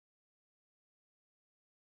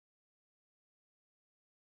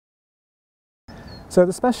So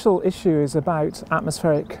the special issue is about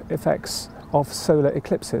atmospheric effects of solar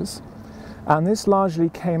eclipses, and this largely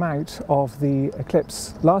came out of the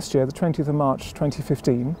eclipse last year, the 20th of March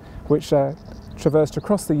 2015, which traversed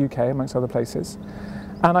across the UK amongst other places.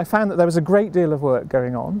 And I found that there was a great deal of work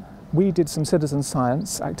going on. We did some citizen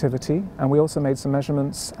science activity, and we also made some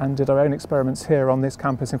measurements and did our own experiments here on this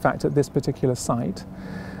campus, in fact at this particular site.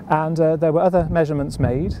 And there were other measurements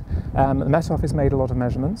made. The Met Office made a lot of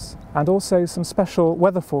measurements, and also some special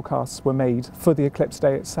weather forecasts were made for the eclipse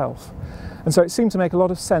day itself. And so it seemed to make a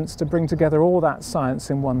lot of sense to bring together all that science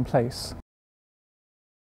in one place.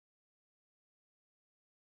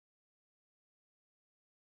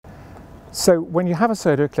 So when you have a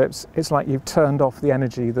solar eclipse, it's like you've turned off the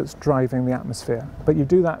energy that's driving the atmosphere. But you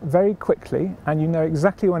do that very quickly, and you know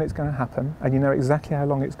exactly when it's going to happen, and you know exactly how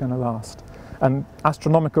long it's going to last. And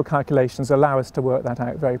astronomical calculations allow us to work that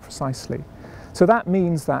out very precisely. So that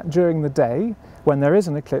means that during the day, when there is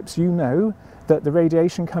an eclipse, you know that the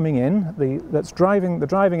radiation coming in, the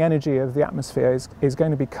driving energy of the atmosphere is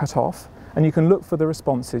going to be cut off, and you can look for the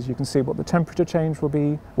responses. You can see what the temperature change will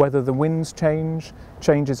be, whether the winds change,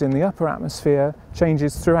 changes in the upper atmosphere,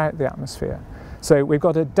 changes throughout the atmosphere. So we've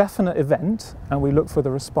got a definite event, and we look for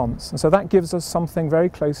the response. And so that gives us something very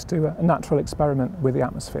close to a natural experiment with the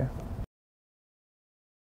atmosphere.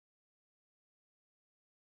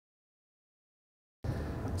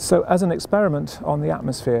 So as an experiment on the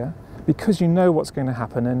atmosphere, because you know what's going to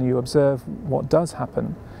happen and you observe what does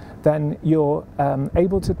happen, then you're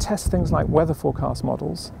able to test things like weather forecast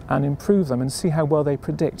models and improve them and see how well they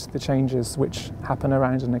predict the changes which happen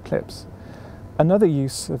around an eclipse. Another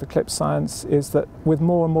use of eclipse science is that with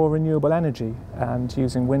more and more renewable energy and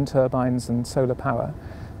using wind turbines and solar power,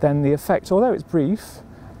 then the effect, although it's brief,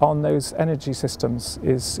 on those energy systems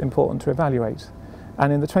is important to evaluate.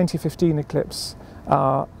 And in the 2015 eclipse,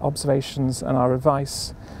 our observations and our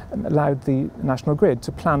advice allowed the national grid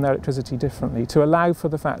to plan their electricity differently, to allow for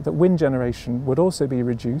the fact that wind generation would also be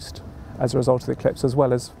reduced as a result of the eclipse, as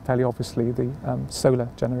well as, fairly obviously, the solar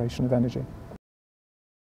generation of energy.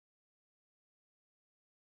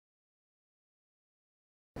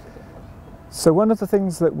 So one of the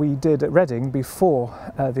things that we did at Reading before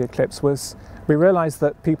the eclipse was we realised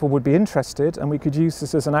that people would be interested, and we could use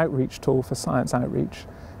this as an outreach tool for science outreach.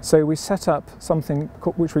 So we set up something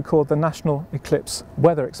which we called the National Eclipse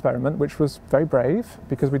Weather Experiment, which was very brave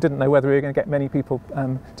because we didn't know whether we were going to get many people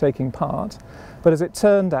taking part. But as it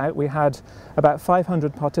turned out, we had about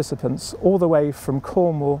 500 participants all the way from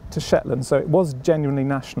Cornwall to Shetland, so it was genuinely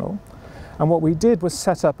national. And what we did was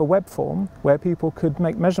set up a web form where people could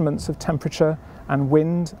make measurements of temperature and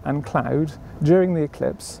wind and cloud during the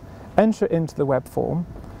eclipse, enter it into the web form,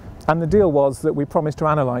 and the deal was that we promised to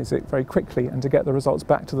analyse it very quickly and to get the results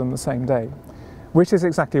back to them the same day, which is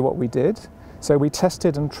exactly what we did. So we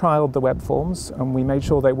tested and trialled the web forms, and we made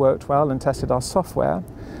sure they worked well and tested our software,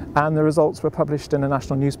 and the results were published in a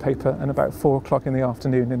national newspaper at about 4 o'clock in the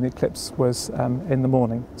afternoon, and the eclipse was in the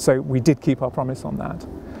morning. So we did keep our promise on that.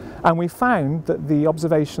 And we found that the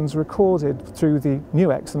observations recorded through the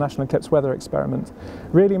NUEX, the National Eclipse Weather Experiment,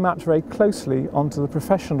 really mapped very closely onto the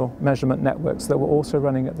professional measurement networks that were also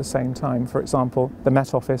running at the same time. For example, the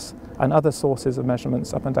Met Office and other sources of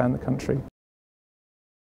measurements up and down the country.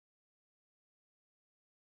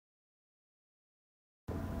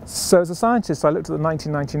 So as a scientist, I looked at the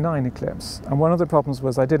 1999 eclipse, and one of the problems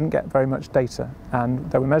was I didn't get very much data,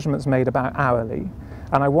 and there were measurements made about hourly.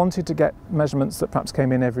 And I wanted to get measurements that perhaps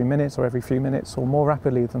came in every minute or every few minutes or more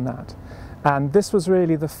rapidly than that. And this was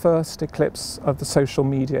really the first eclipse of the social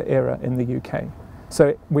media era in the UK.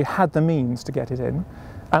 So we had the means to get it in,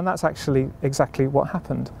 and that's actually exactly what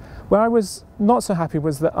happened. Where I was not so happy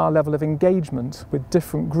was that our level of engagement with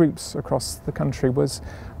different groups across the country was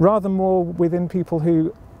rather more within people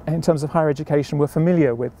who, in terms of higher education, were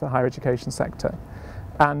familiar with the higher education sector.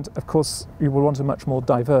 And of course, you would want a much more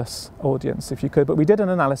diverse audience if you could, but we did an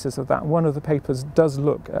analysis of that, and one of the papers does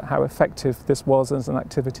look at how effective this was as an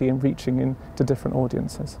activity in reaching into different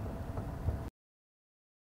audiences.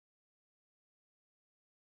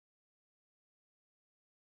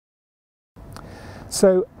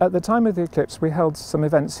 So at the time of the eclipse, we held some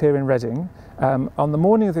events here in Reading. On the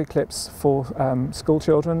morning of the eclipse for school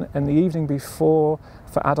children, and the evening before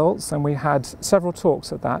for adults, and we had several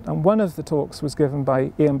talks at that. And one of the talks was given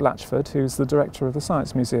by Ian Blatchford, who's the director of the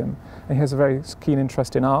Science Museum, and he has a very keen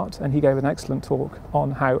interest in art, and he gave an excellent talk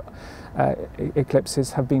on how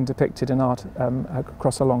eclipses have been depicted in art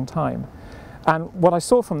across a long time. And what I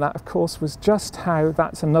saw from that, of course, was just how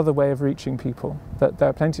that's another way of reaching people, that there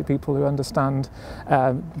are plenty of people who understand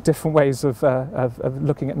different ways of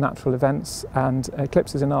looking at natural events, and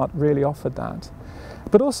eclipses in art really offered that.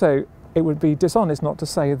 But also, it would be dishonest not to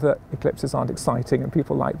say that eclipses aren't exciting and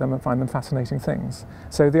people like them and find them fascinating things.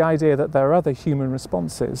 So the idea that there are other human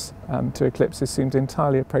responses to eclipses seemed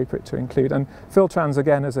entirely appropriate to include. And Philtrans,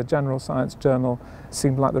 again, as a general science journal,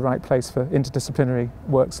 seemed like the right place for interdisciplinary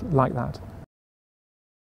works like that.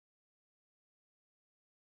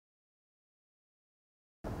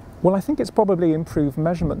 Well, I think it's probably improved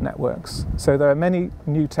measurement networks. So there are many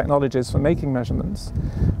new technologies for making measurements.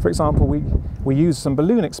 For example, we use some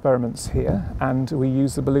balloon experiments here, and we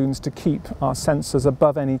use the balloons to keep our sensors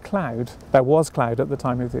above any cloud. There was cloud at the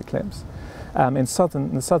time of the eclipse in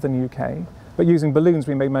the southern UK. But using balloons,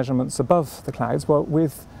 we made measurements above the clouds. Well,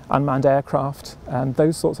 with unmanned aircraft and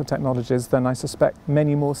those sorts of technologies, then I suspect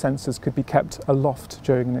many more sensors could be kept aloft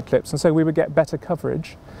during an eclipse. And so we would get better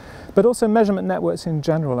coverage. But also measurement networks in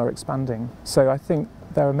general are expanding. So I think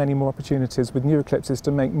there are many more opportunities with new eclipses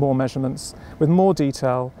to make more measurements with more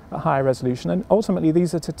detail at higher resolution. And ultimately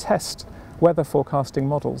these are to test weather forecasting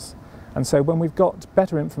models. And so when we've got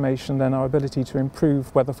better information, then our ability to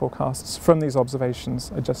improve weather forecasts from these observations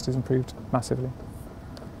just is improved massively.